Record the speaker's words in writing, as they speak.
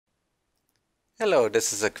Hello,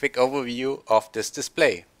 this is a quick overview of this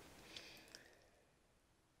display.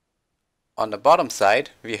 On the bottom side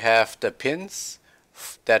we have the pins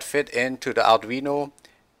that fit into the Arduino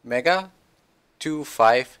Mega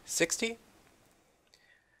 2560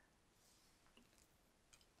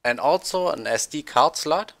 and also an SD card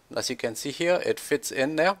slot. As you can see here, it fits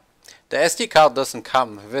in there. The SD card doesn't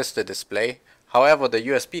come with the display, however the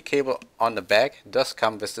USB cable on the back does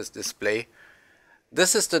come with this display.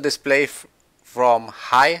 This is the display from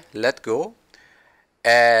HiLetgo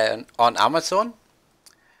and on Amazon.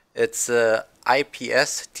 It's a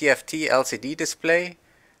IPS TFT LCD display,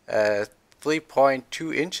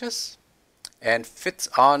 3.2 inches, and fits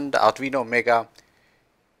on the Arduino Mega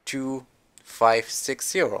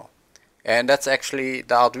 2560. And that's actually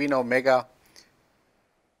the Arduino Mega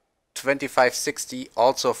 2560,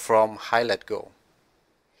 also from HiLetgo.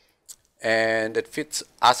 And it fits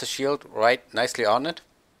as a shield right nicely on it.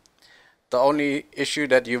 The only issue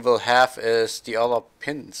that you will have is the other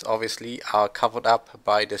pins obviously are covered up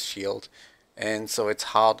by this shield, and so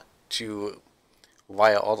it's hard to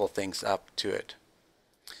wire other things up to it.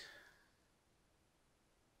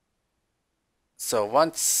 So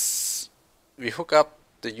once we hook up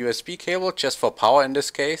the USB cable, just for power in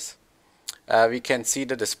this case, we can see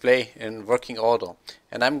the display in working order.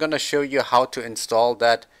 And I'm gonna show you how to install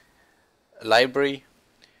that library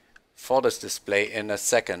for this display in a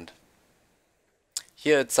second.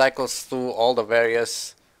 Here it cycles through all the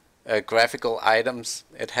various graphical items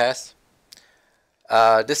it has.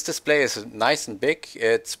 This display is nice and big,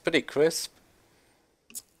 it's pretty crisp.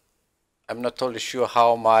 I'm not totally sure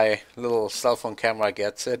how my little cell phone camera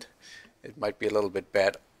gets it. It might be a little bit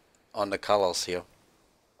bad on the colors here.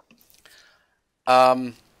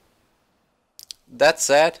 That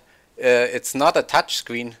said, it's not a touch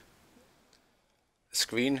screen,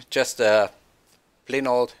 just a plain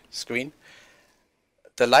old screen.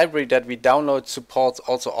 The library that we download supports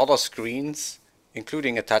also other screens,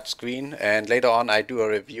 including a touch screen, and later on I do a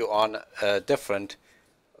review on a different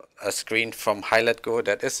screen from HiLetgo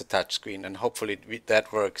that is a touch screen, and hopefully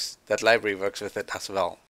that library works with it as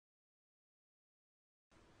well.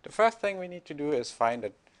 The first thing we need to do is find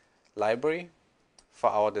a library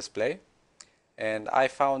for our display, and I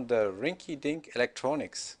found the Rinky0dink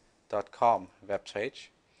Electronics.com webpage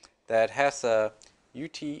that has a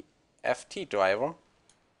UTFT driver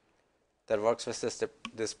that works with this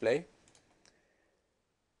display.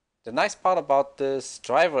 The nice part about this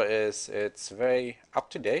driver is it's very up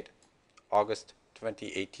to date, August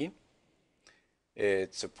 2018.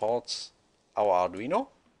 It supports our Arduino,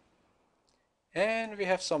 and we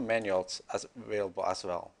have some manuals available as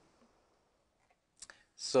well.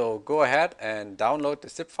 So go ahead and download the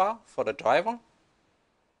zip file for the driver,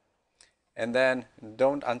 and then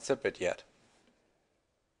don't unzip it yet.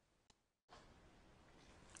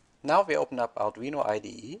 Now we open up Arduino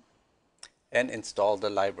IDE and install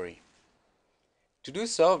the library. To do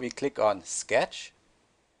so, we click on Sketch,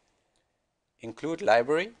 Include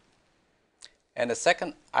Library, and the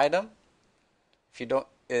second item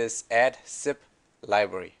is Add Zip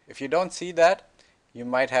Library. If you don't see that, you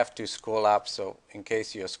might have to scroll up, so in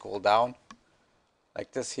case you scroll down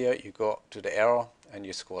like this here, you go to the arrow and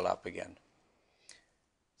you scroll up again.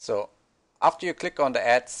 So after you click on the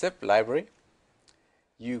Add Zip Library,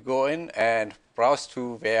 you go in and browse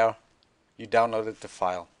to where you downloaded the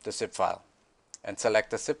zip file, and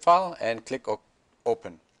select the zip file and click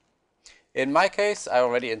Open. In my case, I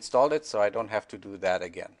already installed it, so I don't have to do that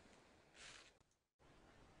again.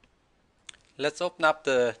 Let's open up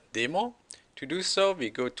the demo. To do so,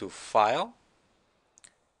 we go to File,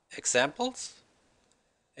 Examples,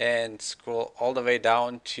 and scroll all the way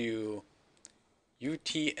down to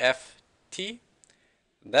UTFT.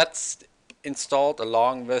 That's installed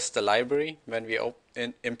along with the library when we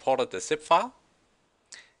imported the zip file,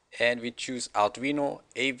 and we choose Arduino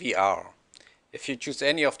AVR. If you choose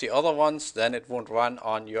any of the other ones, then it won't run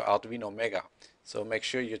on your Arduino Mega, so make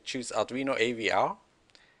sure you choose Arduino AVR,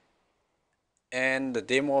 and the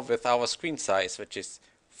demo with our screen size, which is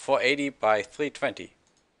 480 by 320,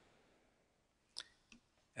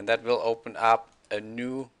 and that will open up a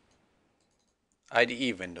new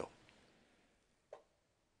IDE window.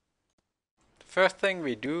 First thing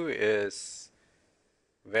we do is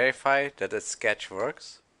verify that the sketch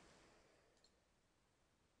works.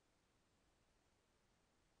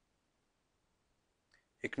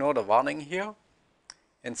 Ignore the warning here.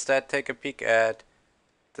 Instead, take a peek at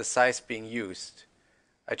the size being used.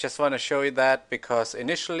 I just want to show you that because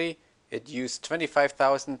initially it used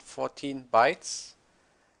 25,014 bytes,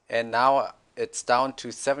 and now it's down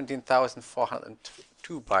to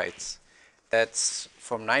 17,402 bytes. That's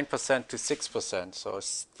from 9% to 6%, so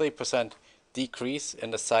it's 3% decrease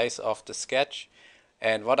in the size of the sketch.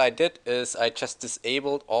 And what I did is I just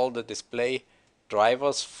disabled all the display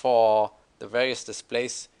drivers for the various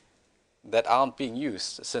displays that aren't being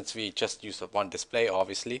used. Since we just use one display,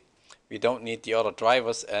 obviously we don't need the other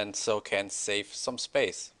drivers, and so can save some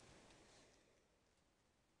space.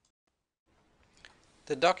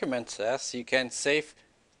 The document says you can save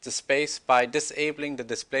the space by disabling the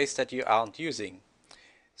displays that you aren't using.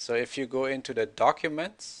 So if you go into the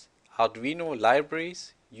Documents, Arduino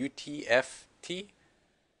Libraries, UTFT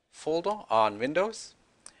folder on Windows,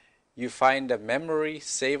 you find the memory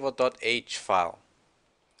saver.h file,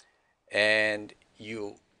 and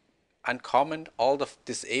you uncomment all the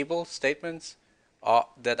disable statements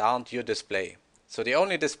that aren't your display. So the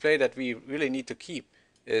only display that we really need to keep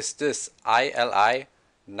is this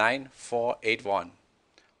ILI9481.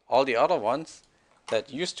 All the other ones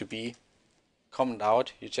that used to be commented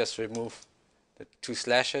out, you just remove the 2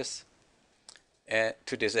 slashes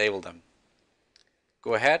to disable them.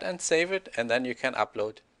 Go ahead and save it, and then you can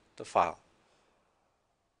upload the file.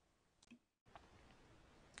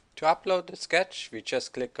 To upload the sketch, we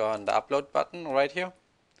just click on the upload button right here,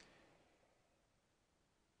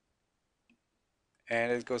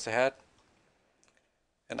 and it goes ahead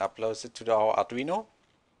and uploads it to our Arduino.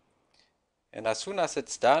 And as soon as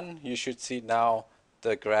it's done, you should see now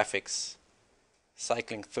the graphics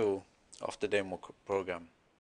cycling through of the demo program.